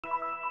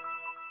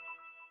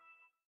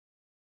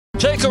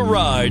Take a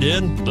ride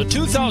in the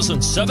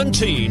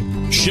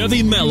 2017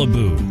 Chevy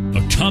Malibu,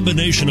 a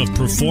combination of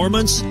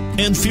performance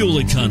and fuel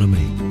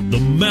economy. The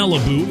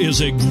Malibu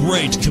is a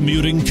great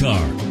commuting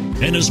car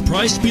and is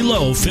priced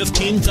below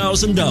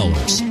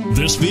 $15,000.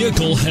 This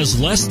vehicle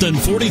has less than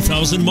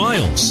 40,000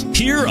 miles.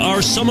 Here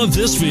are some of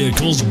this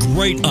vehicle's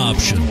great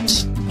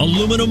options: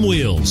 aluminum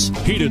wheels,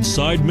 heated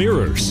side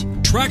mirrors,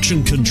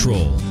 traction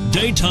control,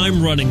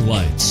 daytime running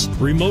lights,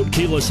 remote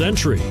keyless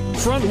entry,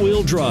 front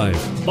wheel drive,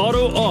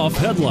 auto off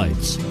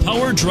headlights,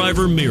 power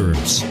driver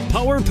mirrors,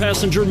 power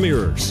passenger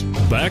mirrors,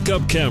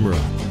 backup camera.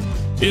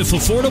 If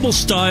affordable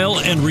style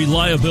and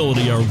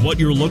reliability are what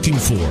you're looking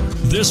for,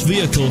 this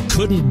vehicle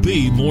couldn't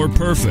be more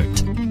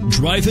perfect.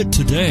 Drive it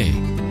today.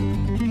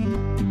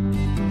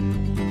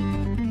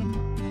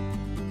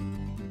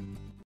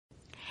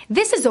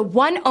 This is a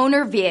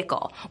one-owner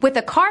vehicle with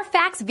a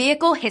Carfax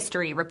Vehicle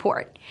History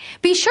Report.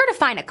 Be sure to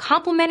find a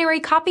complimentary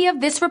copy of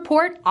this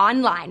report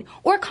online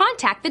or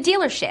contact the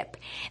dealership.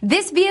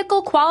 This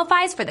vehicle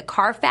qualifies for the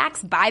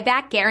Carfax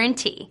Buyback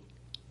Guarantee.